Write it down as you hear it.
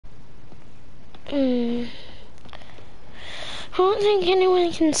I don't think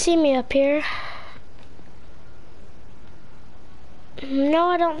anyone can see me up here. No,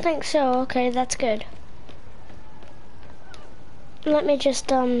 I don't think so. Okay, that's good. Let me just,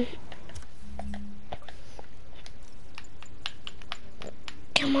 come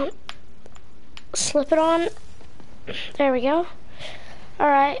on. Slip it on. There we go.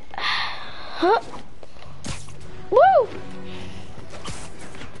 Alright. Huh. Woo!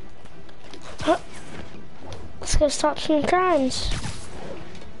 Huh. Let's go stop some crimes.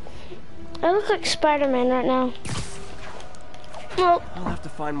 I look like Spider-Man right now. Well, I'll have to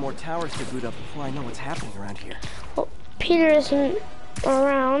find more towers to boot up before I know what's happening around here. Well, Peter isn't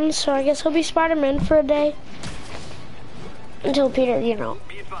around, so I guess he'll be Spider-Man for a day. Until Peter, you know,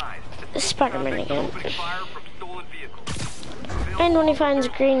 is Spider-Man again. And when he finds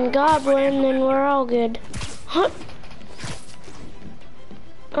Green Goblin, then we're all good. Huh.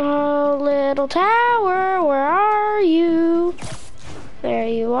 Oh, little tower, where are you? There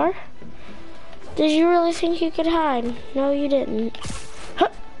you are. Did you really think you could hide? No, you didn't. Huh.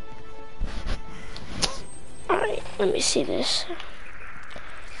 Alright, let me see this.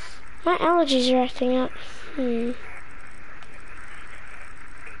 My allergies are acting up. I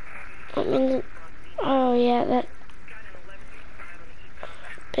mean, oh yeah, that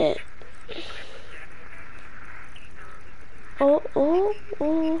bit. Oh.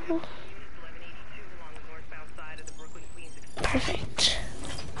 Perfect.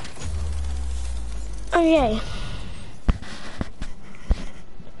 Okay.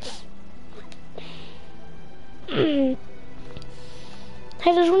 Hey,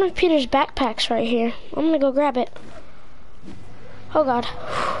 there's one of Peter's backpacks right here. I'm gonna go grab it. Oh God.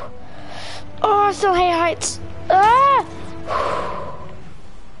 Oh, I still hate heights. Ah!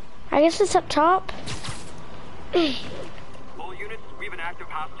 I guess it's up top. All units, we have an active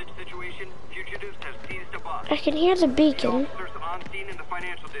hostage situation. Fugitives have seized a bus. I can hear the beacon. Officers on scene in the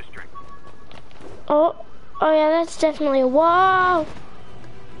financial district. Oh yeah, that's definitely a wall.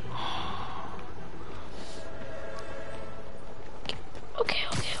 Okay.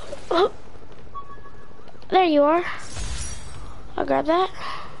 Oh. There you are. I'll grab that.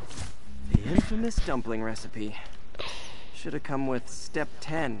 The infamous dumpling recipe. Should have come with step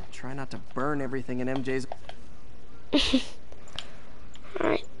 10. Try not to burn everything in MJ's.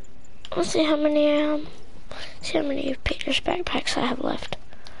 Alright. Let's see how many of Peter's backpacks I have left.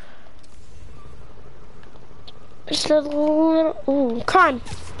 Just a little, ooh, crime.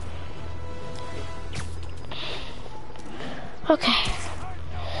 Okay.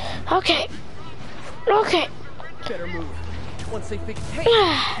 Better move. Once they figure, hey,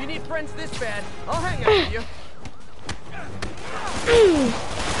 if you need friends this bad, I'll hang out with you.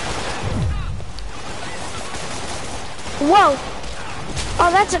 Whoa!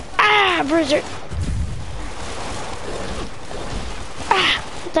 Oh, that's a bruiser.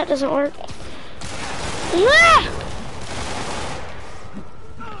 That doesn't work.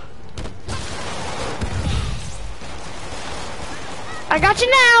 I got you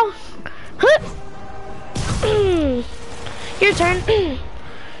now. Your turn.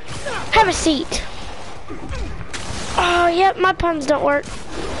 Have a seat. Oh, yep, my puns don't work.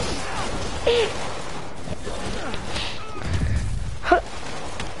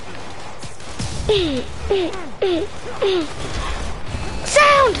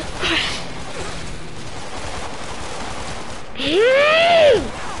 Sound!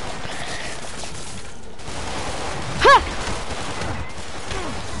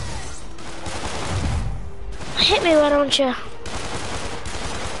 Hit me, why don't you?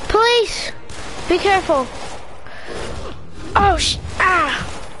 Police! Be careful. Oh,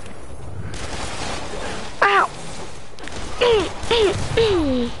 Ow!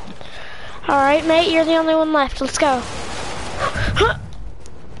 Alright, mate, you're the only one left. Let's go.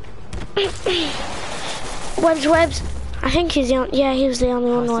 Webs. I think he's the only, yeah, he was the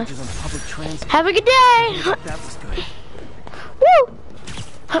only one left. Have a good day! That was good. Woo!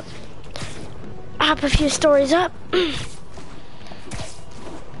 Hop a few stories up.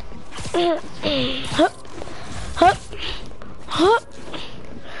 Okay.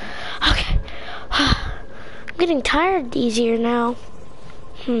 I'm getting tired easier now.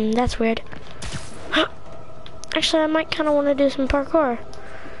 That's weird. Actually, I might kind of want to do some parkour.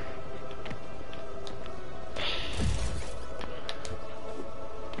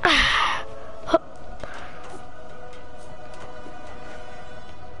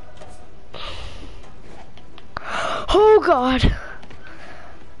 Oh God.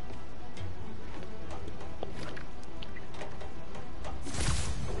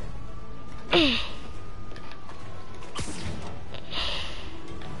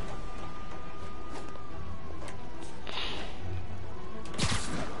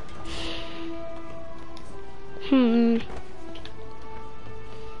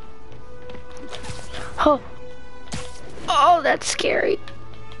 Oh. Oh, that's scary.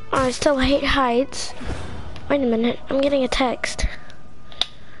 I still hate heights. Wait a minute, I'm getting a text.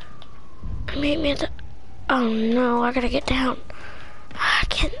 Meet me at the... Oh no, I gotta get down. I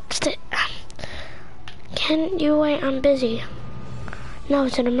can't stay. Can you wait? I'm busy. No,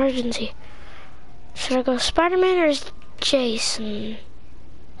 it's an emergency. Should I go Spider-Man or is Jason?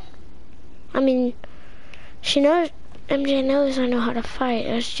 I mean, she knows, MJ knows I know how to fight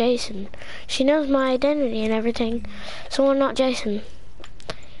as Jason. She knows my identity and everything, so I'm not Jason.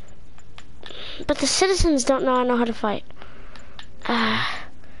 But the citizens don't know I know how to fight.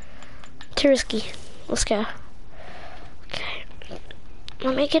 Too risky. Let's go. Okay.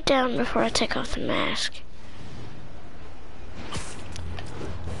 Let me get down before I take off the mask.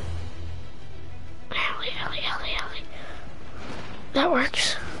 Alley. That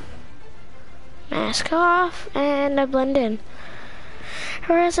works. Mask off, and I blend in.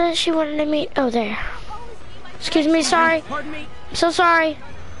 Where is it? She wanted to meet. Oh, there. Excuse me, sorry. Pardon me? I'm so sorry.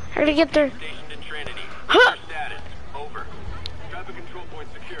 I gotta get there. Huh!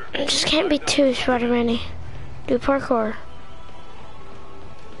 I just can't be too Spider-Man-y. Do parkour.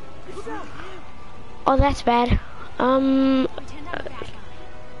 Oh, that's bad.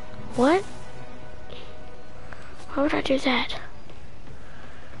 What? Why would I do that?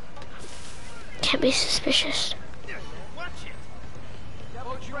 Can't be suspicious.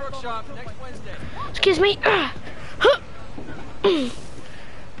 Excuse me. Okay.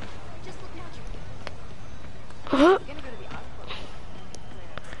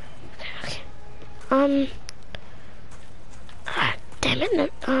 Damn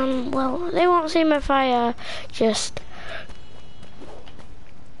it. No, well, they won't see me if I, just...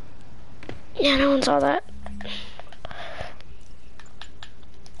 Yeah, no one saw that.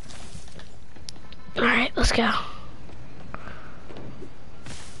 Alright, let's go.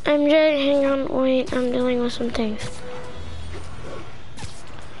 MJ, hang on, wait, I'm dealing with some things.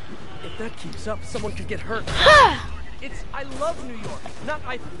 If that keeps up, someone could get hurt. It's I love New York, not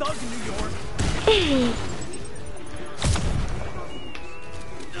I thug New York.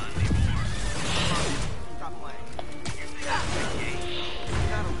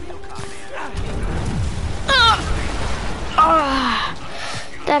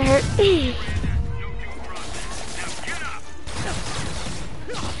 That hurt.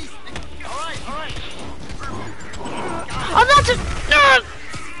 Oh, that's a...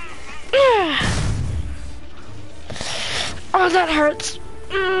 Oh, that hurts.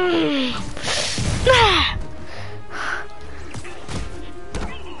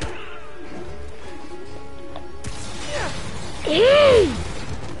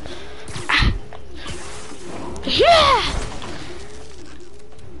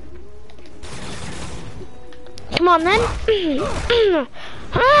 Come on then.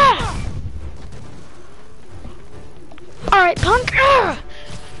 Alright, punk.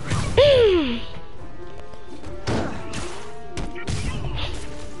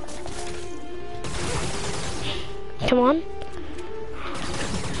 Come on.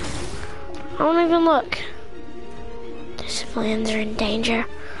 I won't even look. The civilians are in danger.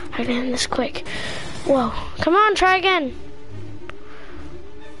 I can end this quick. Whoa. Come on, try again.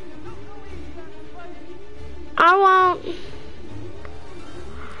 I won't.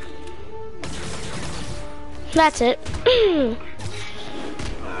 That's it.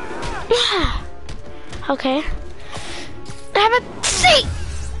 Okay. Have a seat.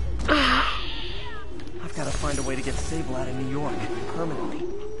 I've got to find a way to get Sable out of New York permanently.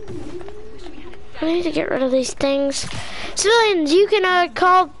 I need to get rid of these things. Civilians, you can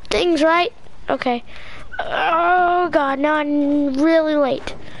call things, right? Okay. Oh God, now I'm really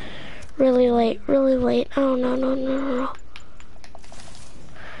late. Really late. Oh no.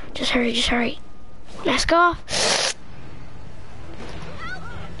 Just hurry. Mask off.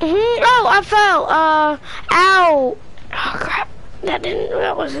 Oh, I fell. Ow. Oh crap.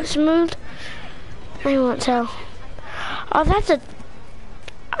 That wasn't smooth. I won't tell. Oh, that's a...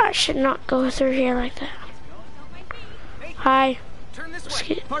 I should not go through here like that. Hi.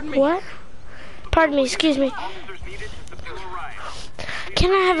 Pardon me. What? Pardon me, excuse me.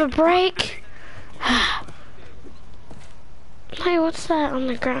 Can I have a break? Hey, what's that on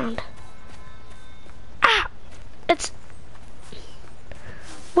the ground? Ah! It's...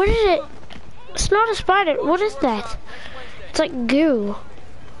 What is it? It's not a spider. What is that? It's like goo.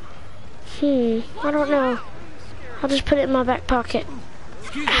 I don't know. I'll just put it in my back pocket.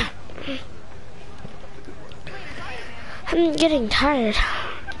 Ah. I'm getting tired.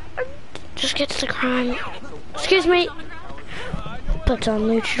 Just get to the crime. Excuse me. Puts on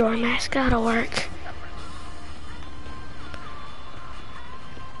luchador mask. That'll work.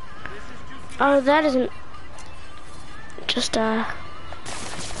 Oh, that isn't... just Come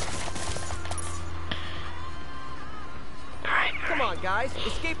on, guys.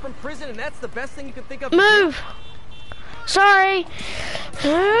 Escape from prison, and that's the best thing you can think of. move. Sorry.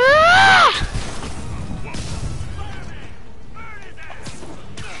 Ah!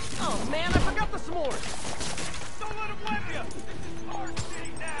 Oh man, I forgot the s'mores. Don't let him whip you! Hard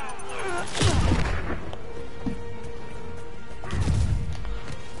city now!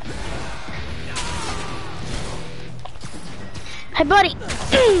 Hey, buddy.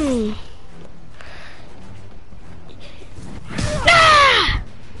 Ah!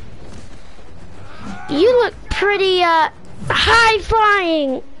 You look pretty, high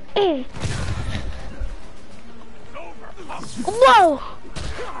flying. Whoa!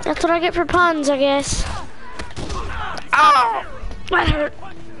 That's what I get for puns, I guess. Oh! That hurt.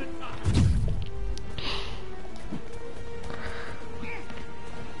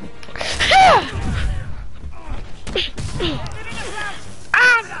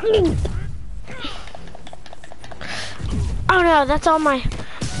 Oh no, that's all my...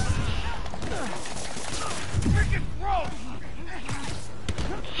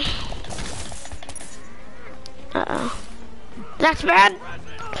 Uh-oh. That's bad.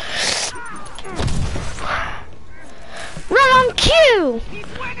 Run on cue!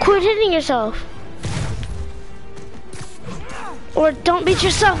 Quit hitting yourself. Or don't beat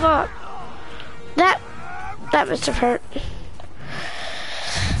yourself up. That must have hurt.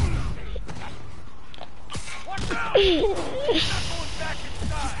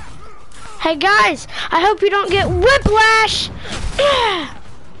 Hey guys, I hope you don't get whiplash.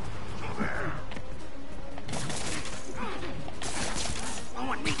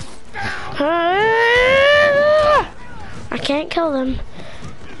 I can't kill them.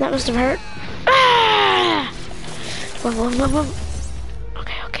 That must have hurt. Whoa, whoa, whoa, whoa.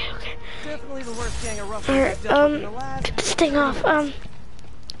 Okay. Definitely the worst gang of ruffians Alright, I've dealt with in the lab. get this thing off.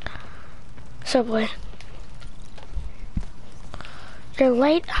 Subway. You're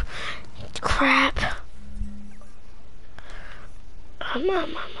late. Crap.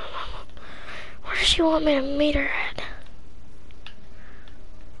 Mom. Where does she want me to meet her at?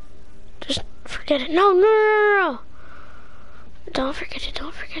 Just forget it. No. Don't forget it.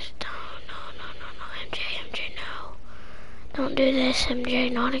 No. MJ, no. Don't do this,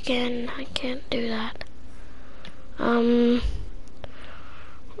 MJ. Not again. I can't do that. Where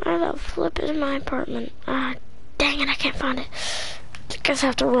the flip is my apartment? Ah, dang it, I can't find it. Guess I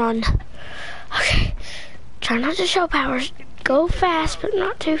have to run. Okay. Try not to show powers. Go fast, but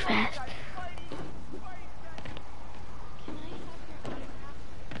not too fast.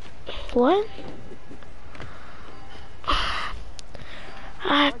 What?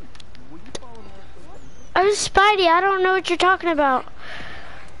 Oh, Spidey, I don't know what you're talking about.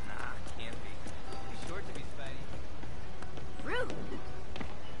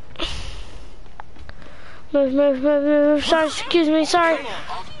 Move. Sorry, excuse me, sorry.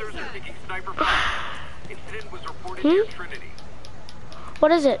 Officers are taking sniper fire. Incident was reported near Trinity.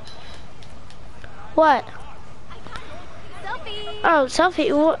 What is it? What? Selfie. Oh,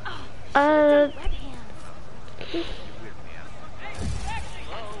 selfie. What?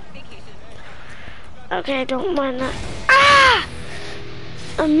 Okay, don't mind that. Ah!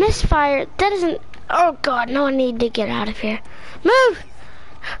 A misfire. That isn't. Oh God, no! I need to get out of here. Move!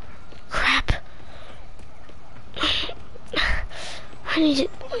 Crap. I need to.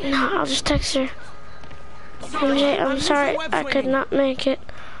 No, I'll just text her. MJ, I'm sorry, I could not make it.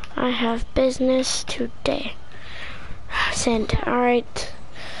 I have business today. Send. Alright.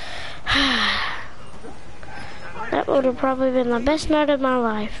 That would have probably been the best night of my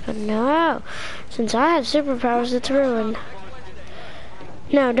life, but no. Since I have superpowers, it's ruined.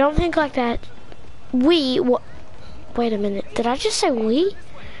 No, don't think like that. Wait a minute. Did I just say we?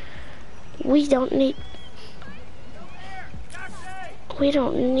 We don't need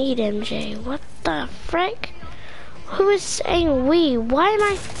MJ. What the frick? Who is saying we? Why am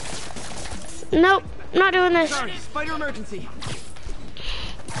I? Nope, not doing this. Sorry, spider emergency.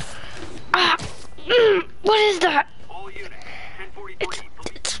 What is that? All units, 1043.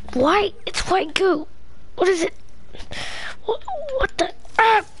 It's white. It's white goo. What is it? What the?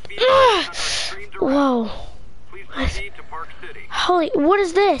 Whoa. Please proceed to Park City. Holy, what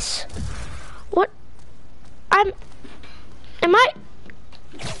is this? What? Am I?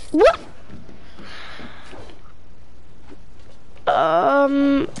 What?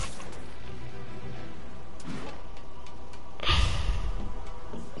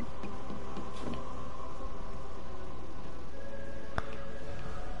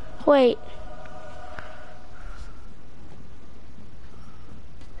 Wait.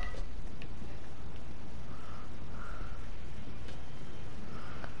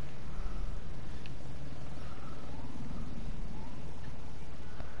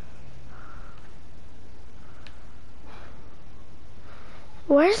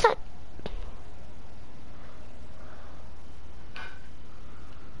 Where's that?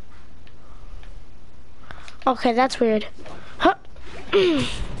 Okay, that's weird. Huh. Woo!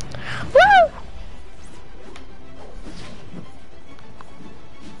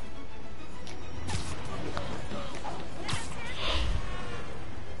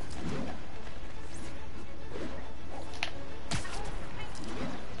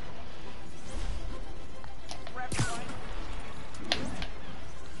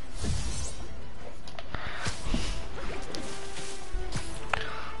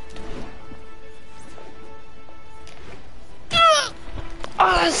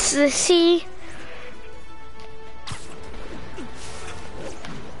 Oh, that's the sea.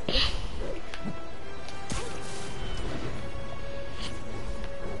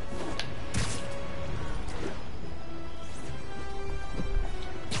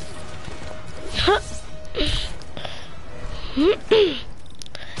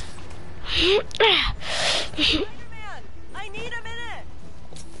 I need a minute.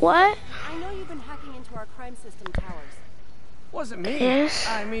 What? I know you've been hacking into our crime system towers. Wasn't me. Yes.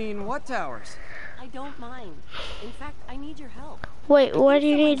 I mean, what towers? I don't mind. In fact, I need your help. Wait, what do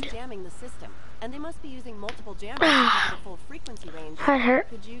you Someone's need? jamming the system, and they must be using multiple jammers to cover the full frequency range. That hurt.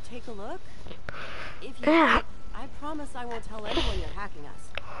 Could you take a look? If you Yeah. could, I promise I won't tell anyone you're hacking us.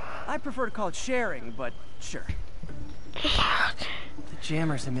 I prefer to call it sharing, but sure. The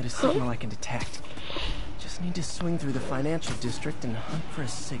jammers emit a signal I can detect. Just need to swing through the financial district and hunt for a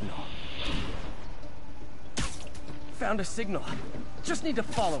signal. Found a signal. Just need to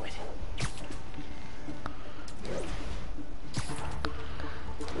follow it.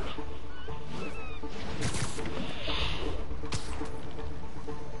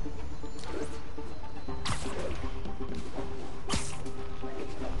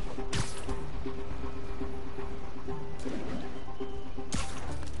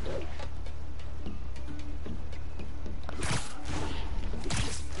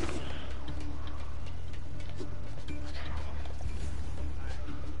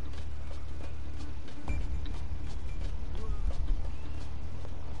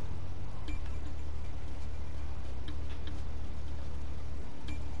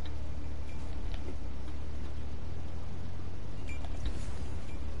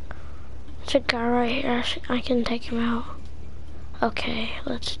 There's a guy right here. I can take him out. Okay,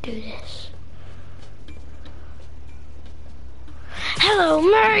 let's do this. Hello,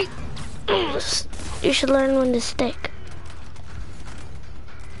 Murray! You should learn when to stick.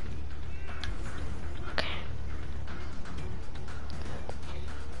 Okay.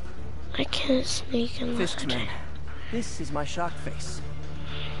 I can't sneak unless I do. Fistman, this is my shock face.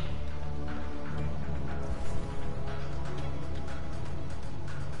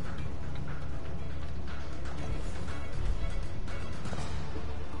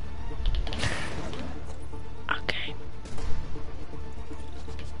 Okay.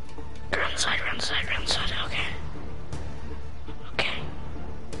 Run side, run side, run side. Okay. Okay.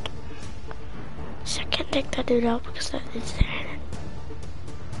 So I can't take that dude out because that is there.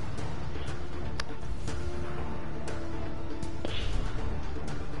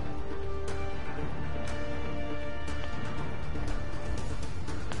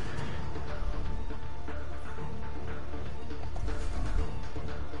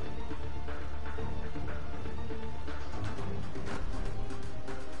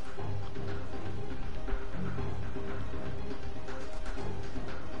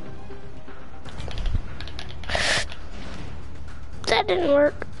 That didn't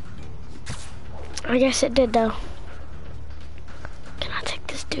work. I guess it did though. Can I take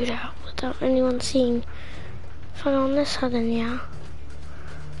this dude out without anyone seeing? If I'm on this side, then yeah.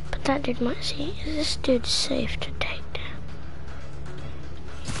 But that dude might see. Is this dude safe to take down?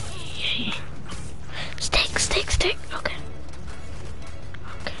 Yeah. Stick, stick, stick. Okay.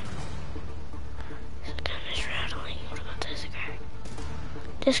 Okay. This gun is rattling. What about this guy?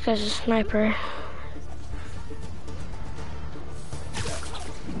 This guy's a sniper.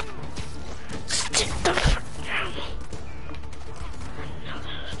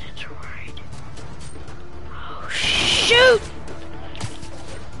 Shoot!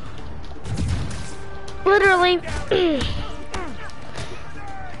 Literally.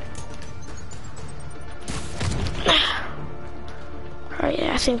 Alright,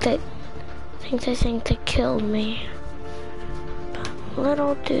 yeah, I think they think they killed me. But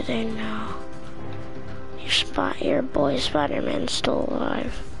little do they know. Your boy Spider-Man's still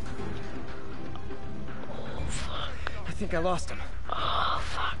alive. Oh fuck. I think I lost him. Oh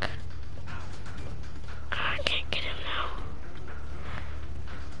fuck. I can't get him now.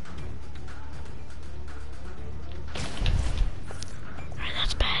 Alright,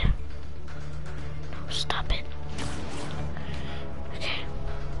 Stop it. Okay.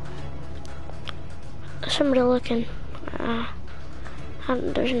 Somebody looking.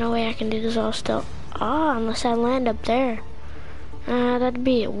 There's no way I can do this all still. Unless I land up there. That'd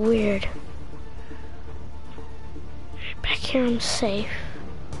be weird. Back here I'm safe.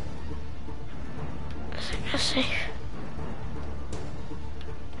 I'm safe.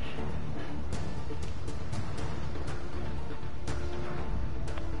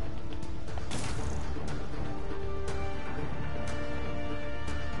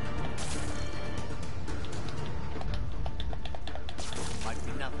 Might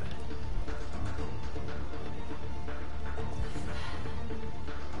be nothing.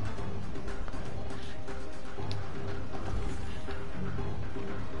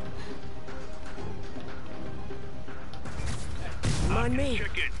 Mind me.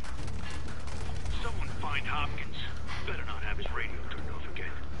 Check in. Someone find Hopkins. Better not have his radio turned off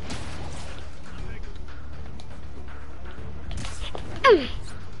again.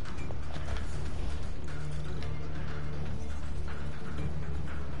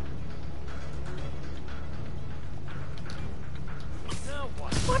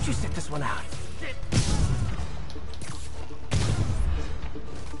 Why don't you sit this one out?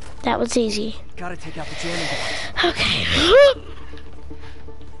 That was easy. Gotta take out the jamming device. Okay.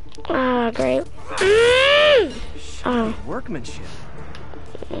 Great. Workmanship.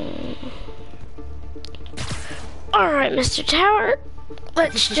 Alright, Mr. Tower.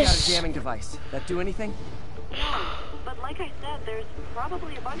 Let's Took out a just... jamming device. That do anything? But like I said, there's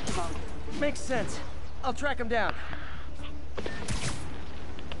probably a bunch of them. Makes sense. I'll track him down.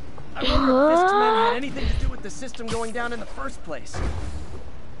 I wonder if Fisk's men had anything to do with the system going down in the first place.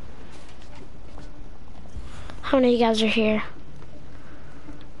 How many of you guys are here?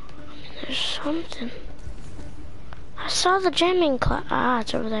 There's something. I saw the jamming class.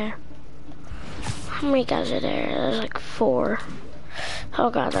 It's over there. How many guys are there? There's like 4. Oh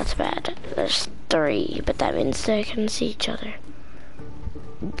god, that's bad. There's 3, but that means they can see each other.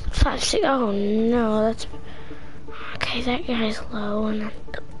 5, 6. Oh no, that's... Okay, that guy's low, and then...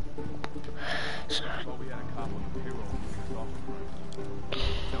 So...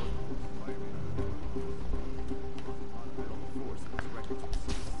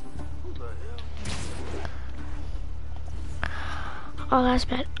 Oh, that's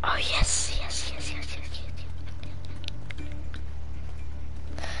bad. Oh, yes, yes, yes, yes, yes,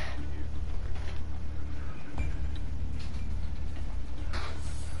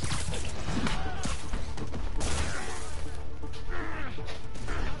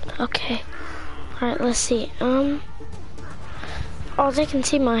 yes. Okay. Alright, let's see. Oh, they can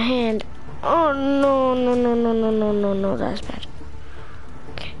see my hand. Oh, no, no, no, no, no, no, no, no, that's bad.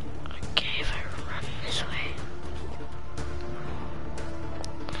 Okay, okay, if I run this way.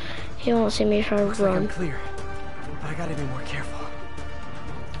 He won't see me if I Looks like I'm run. clear, but I gotta be more careful.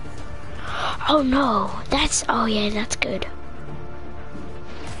 Oh no, that's, oh yeah, that's good.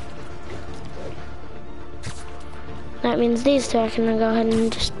 That means these 2 I can go ahead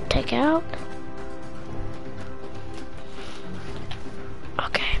and just take out.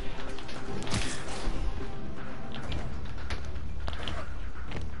 Okay.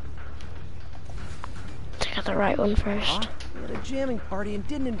 Take out the right one first. Huh? We had a jamming party and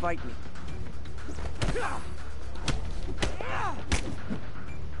didn't invite me.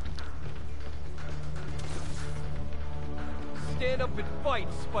 Stand up and fight,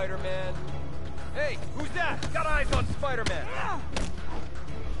 Spider-Man. Hey, who's that? Got eyes on Spider-Man.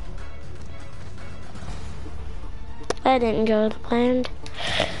 That didn't go as planned.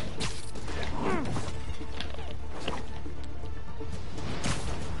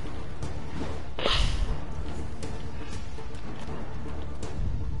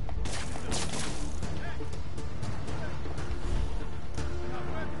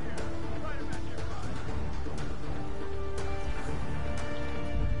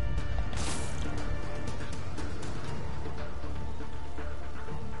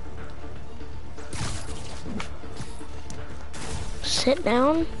 Sit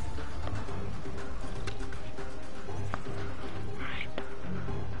down. Alright.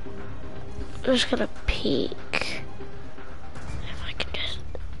 I'm just gonna peek. If I can just...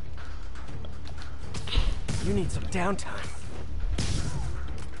 You need some downtime.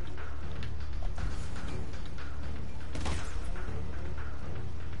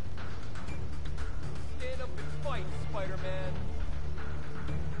 Stand up and fight, Spider-Man.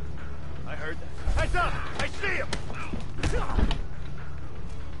 I heard that. Heads up! I see him!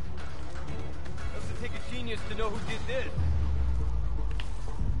 Doesn't take a genius to know who did this.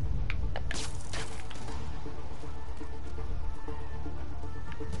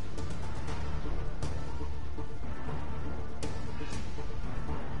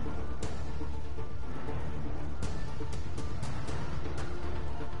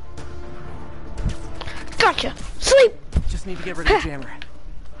 Gotcha. Sleep. Just need to get rid of the jammer.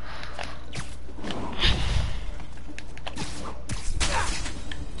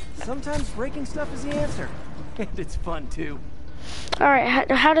 Sometimes breaking stuff is the answer. And it's fun, too. Alright,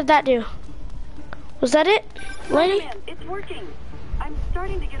 how did that do? Was that it, lady? Man, it's working. I'm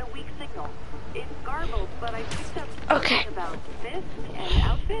starting to get a weak signal. It's garbled, but I picked up Okay. something about Fisk and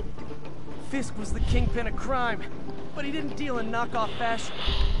outfits. Fisk was the kingpin of crime, but he didn't deal in knockoff fashion.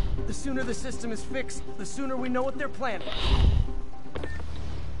 The sooner the system is fixed, the sooner we know what they're planning.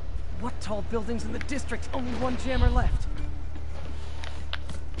 What tall buildings in the district? Only one jammer left.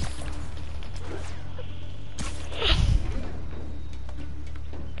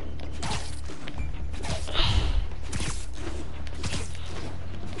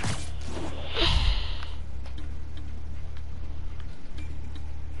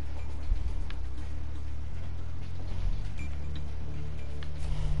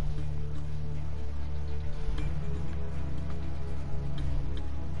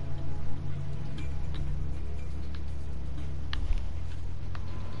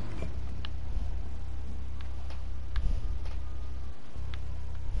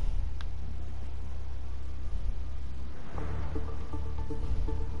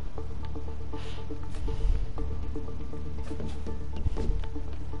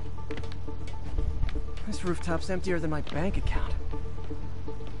 This rooftop's emptier than my bank account.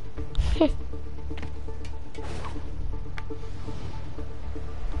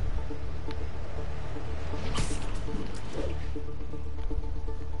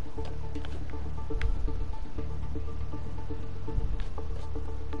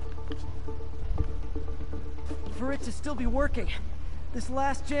 For it to still be working, this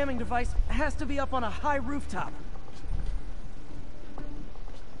last jamming device has to be up on a high rooftop.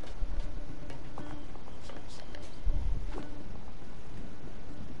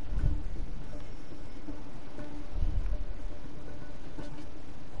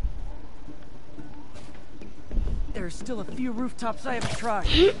 There's still a few rooftops I haven't tried.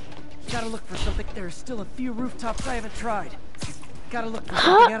 Gotta look for something. There's still a few rooftops I haven't tried. Gotta look for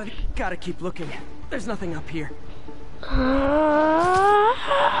something out of the... Gotta keep looking. There's nothing up here.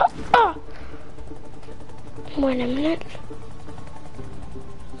 Wait a minute.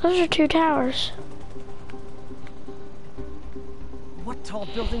 Those are two towers. What tall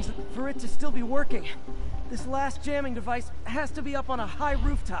buildings... For it to still be working, this last jamming device has to be up on a high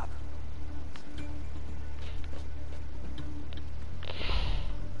rooftop.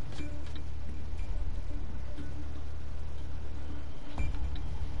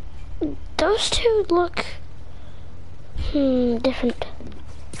 Those two look different.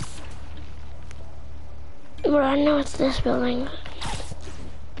 Well, I know it's this building.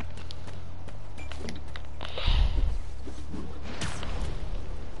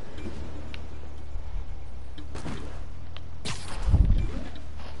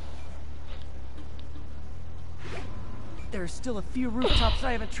 There's still a few rooftops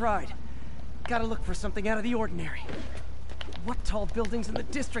I haven't tried. Gotta look for something out of the ordinary. What tall buildings in the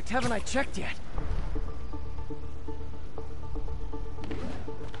district haven't I checked yet?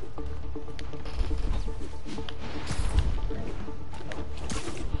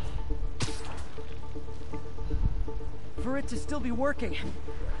 For it to still be working,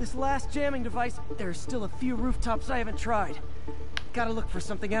 this last jamming device, there's still a few rooftops I haven't tried. Gotta look for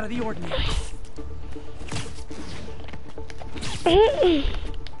something out of the ordinary.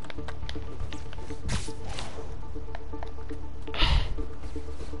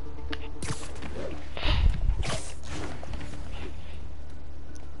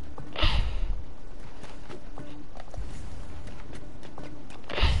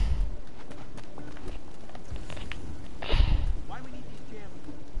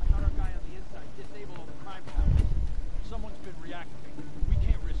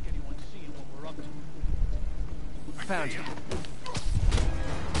 Found you.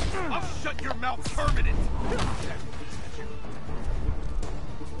 I'll shut your mouth permanent!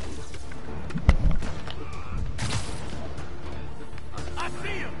 I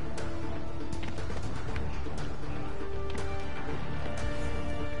see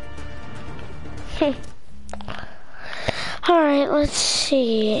him! Alright, let's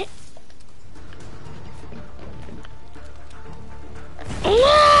see.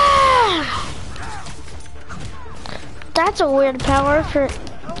 That's a weird power for...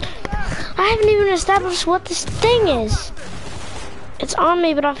 I haven't even established what this thing is. It's on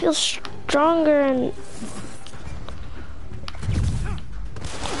me, but I feel stronger and...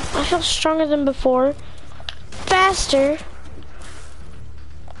 I feel stronger than before. Faster.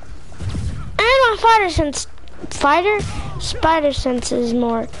 And my spider sense is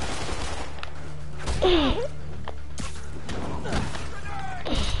more. Oh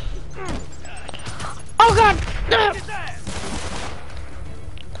God!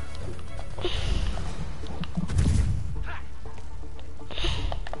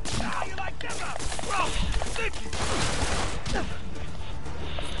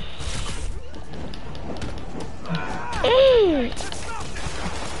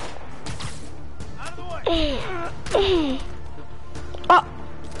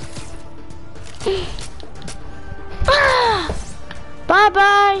 Bye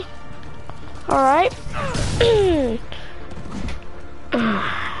bye. All right.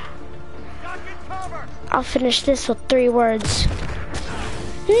 I'll finish this with 3 words.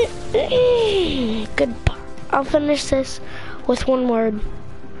 Good. I'll finish this with 1 word.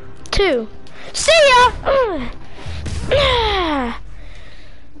 2. See ya.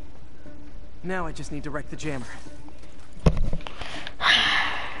 Now I just need to wreck the jammer.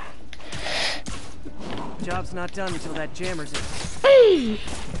 Job's not done until that jammer's in.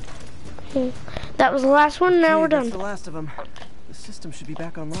 That was the last one. Now we're That's done. the last of them. The system should be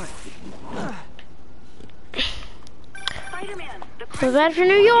back online. Spider-Man, the So bad for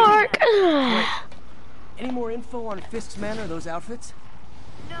New York. Any more info on Fisk's men or those outfits?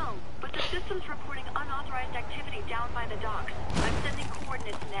 No, but the system's reporting unauthorized activity down by the docks. I'm sending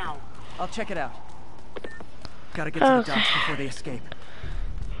coordinates now. I'll check it out. Gotta get to the docks before they escape.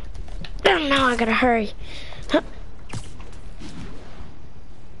 Now I gotta hurry.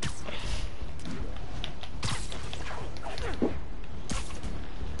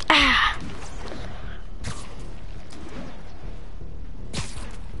 Ah.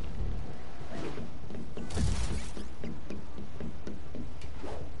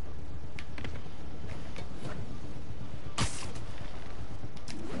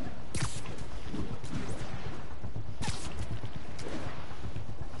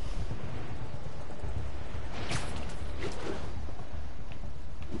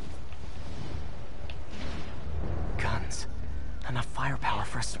 Guns. Enough firepower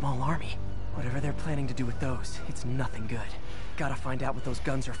for a small army. Whatever they're planning to do with those, it's nothing good. Gotta find out what those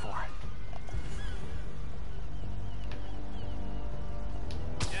guns are for.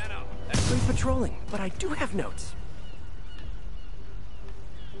 Great patrolling, but I do have notes.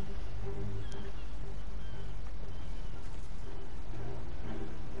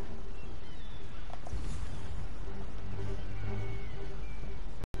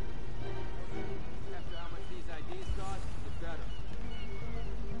 After how much these IDs cost, the better.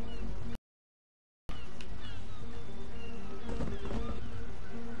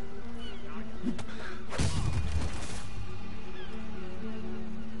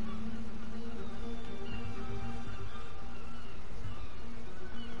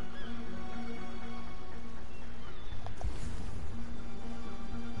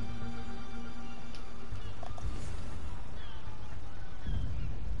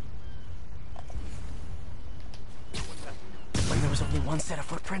 When there was only one set of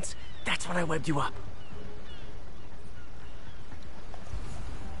footprints, that's when I webbed you up.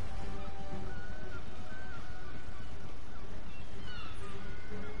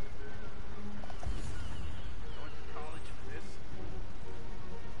 Going to college for this?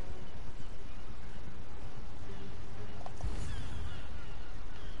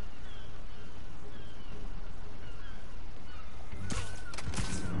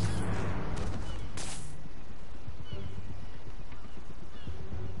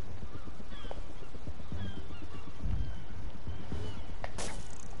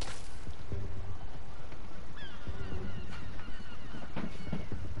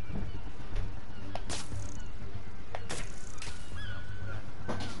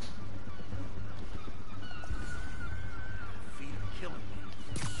 Feet are killing me.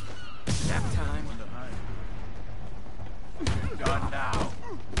 Nap time. Gone now.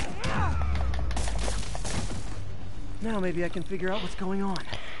 Now maybe I can figure out what's going on.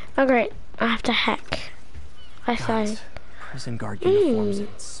 Oh great, I have to hack. I found. Guns, prison guard uniforms, and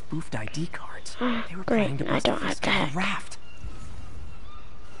spoofed ID cards. They were planning to Great, I bust don't have Fisk to out of hack. a raft.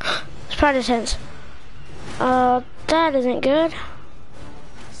 Spider sense. That isn't good.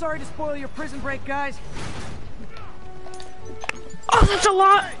 Sorry to spoil your prison break, guys. Oh, that's a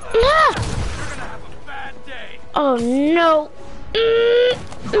lot. Ah! You're gonna have a bad day. Oh no.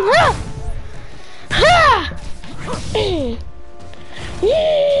 Ah!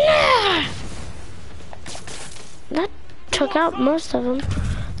 Ah! That took out most of them.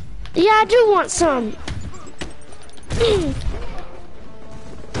 Yeah, I do want some.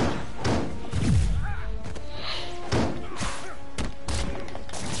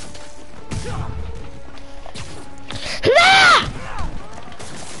 Ah!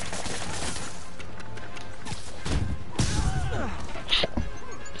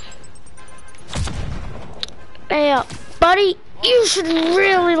 buddy, you should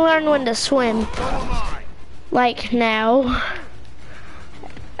really learn when to swim. Like now.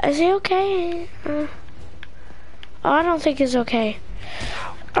 Is he okay? Oh, I don't think he's okay.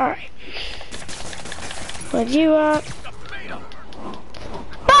 Alright. Put you up.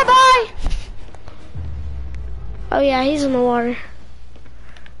 Bye-bye! Oh yeah, he's in the water.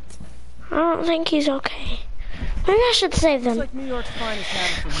 I don't think he's okay. Maybe I should save them. Looks like New York's finest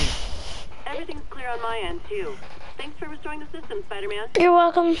had it for me. Everything's clear on my end, too. Thanks for restoring the system, Spider-Man. You're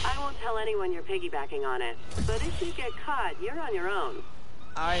welcome. I won't tell anyone you're piggybacking on it. But if you get caught, you're on your own.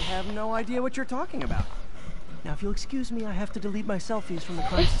 I have no idea what you're talking about. Now, if you'll excuse me, I have to delete my selfies from the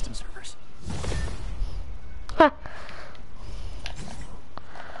crime system servers. Huh.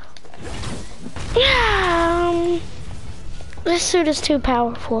 Yeah, this suit is too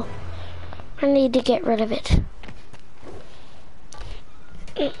powerful. I need to get rid of it.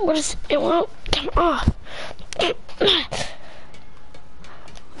 What is it? Won't come off.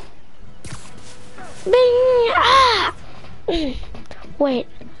 Bing! Ah! Wait.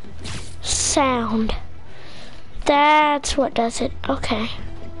 Sound. That's what does it. Okay.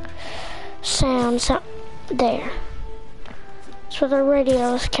 Sound. There. That's where the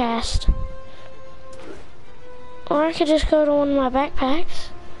radio is cast. Or I could just go to one of my backpacks.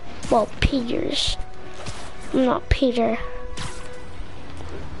 Well, Peter's. I'm not Peter.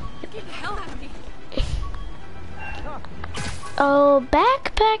 Get the hell out of me. Oh,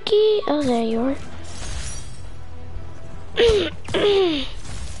 backpacky. Oh, there you are.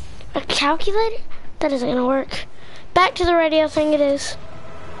 A calculator? That isn't gonna work. Back to the radio thing it is.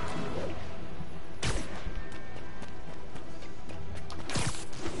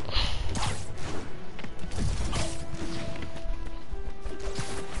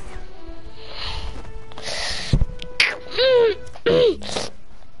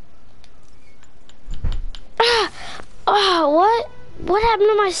 Oh, what happened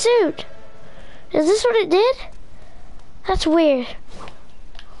to my suit? Is this what it did? That's weird.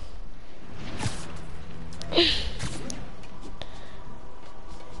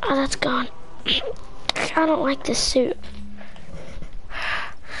 Oh, that's gone. I don't like this suit.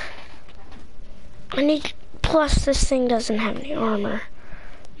 Plus this thing doesn't have any armor.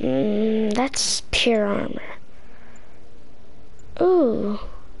 That's pure armor. Ooh.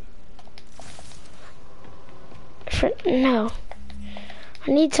 No.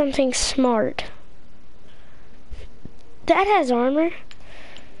 I need something smart. That has armor.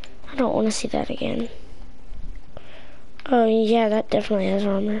 I don't want to see that again. Oh yeah, that definitely has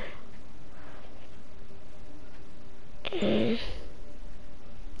armor.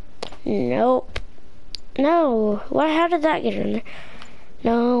 Nope. No. Why? How did that get in there?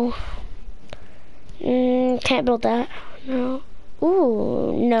 No. Can't build that. No.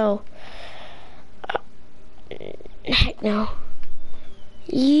 Ooh, no. Heck no.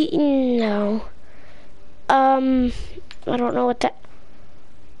 No. I don't know what that.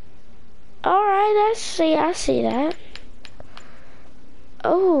 Alright, I see that.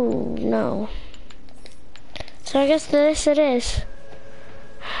 Oh, no. So I guess this it is.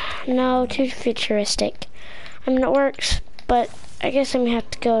 No, too futuristic. I mean, it works, but I guess I'm gonna have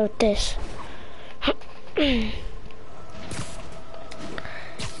to go with this. Yeah,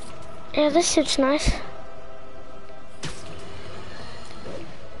 this suit's nice.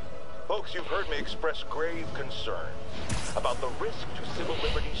 Folks, you've heard me express grave concern about the risk to civil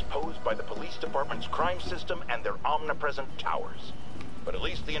liberties posed by the police department's crime system and their omnipresent towers. But at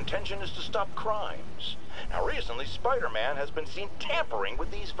least the intention is to stop crimes. Now, recently, Spider-Man has been seen tampering with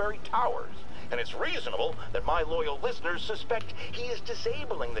these very towers. And it's reasonable that my loyal listeners suspect he is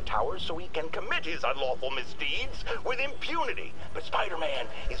disabling the towers so he can commit his unlawful misdeeds with impunity. But Spider-Man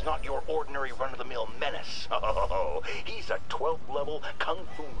is not your ordinary run-of-the-mill menace. Oh, he's a 12th level kung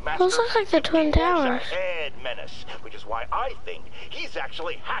fu master. Those look like the Twin Towers. He's a head menace, which is why I think he's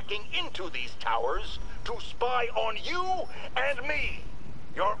actually hacking into these towers to spy on you and me.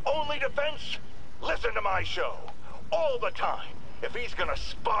 Your only defense? Listen to my show all the time. If he's gonna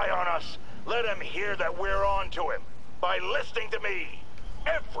spy on us, let him hear that we're on to him by listening to me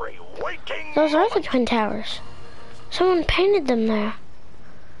every waking Those are the moment. Twin Towers. Someone painted them there.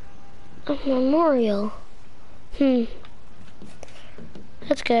 A memorial. That's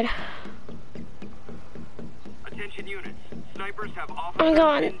good. Attention units. Snipers have I'm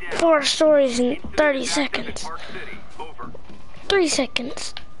going 4 stories in 30 seconds. Park City. Over. 3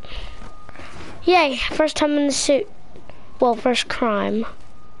 seconds. Yay, first time in the suit. Well, first crime.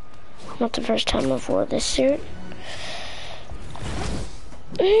 Not the first time I've wore this suit.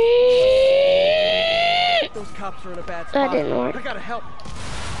 Those cops are in a bad spot. That didn't work. I gotta help.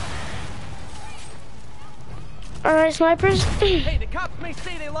 Alright, snipers. Hey, the cops may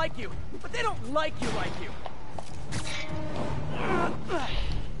say they like you, but they don't like you.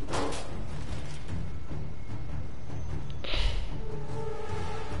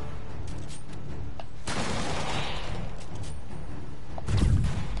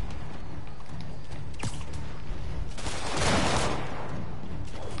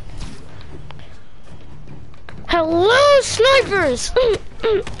 Hello, snipers!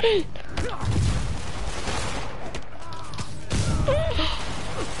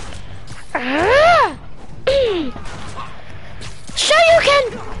 Shoryuken!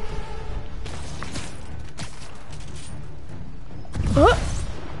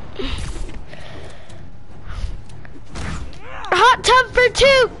 Hot tub for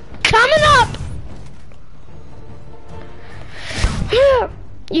two coming up!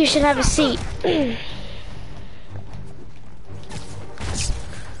 You should have a seat.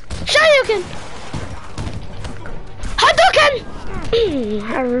 Shoryuken! Hadouken!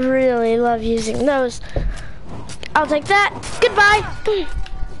 I really love using those. I'll take that. Goodbye.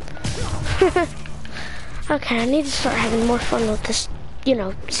 Okay, I need to start having more fun with this, you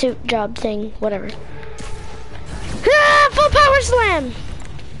know, suit job thing, whatever. Ah, full power slam!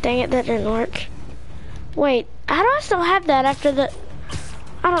 Dang it, that didn't work. Wait, how do I still have that after the...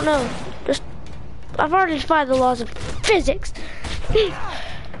 I don't know. Just, I've already defied the laws of physics.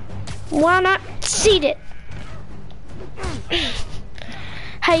 Why not seed it?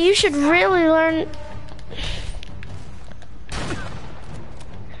 Hey, you should really learn...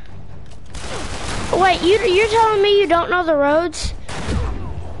 Wait, you're telling me you don't know the roads?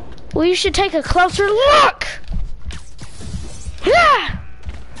 Well, you should take a closer look!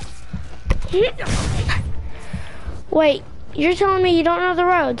 Wait, you're telling me you don't know the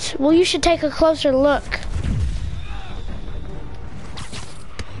roads? Well, you should take a closer look.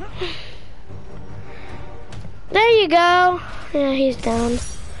 There you go. Yeah, he's down.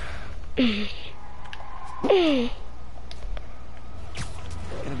 Gonna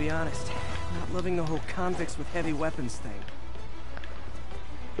be honest, not loving the whole convicts with heavy weapons thing.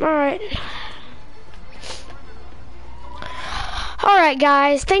 Alright. Alright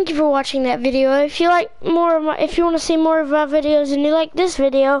guys, thank you for watching that video. If you like more of my, if you want to see more of my videos and you like this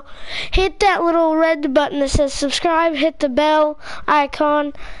video, hit that little red button that says subscribe, hit the bell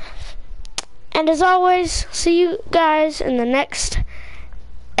icon. And as always, see you guys in the next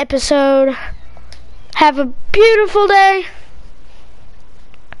episode. Have a beautiful day.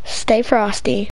 Stay frosty.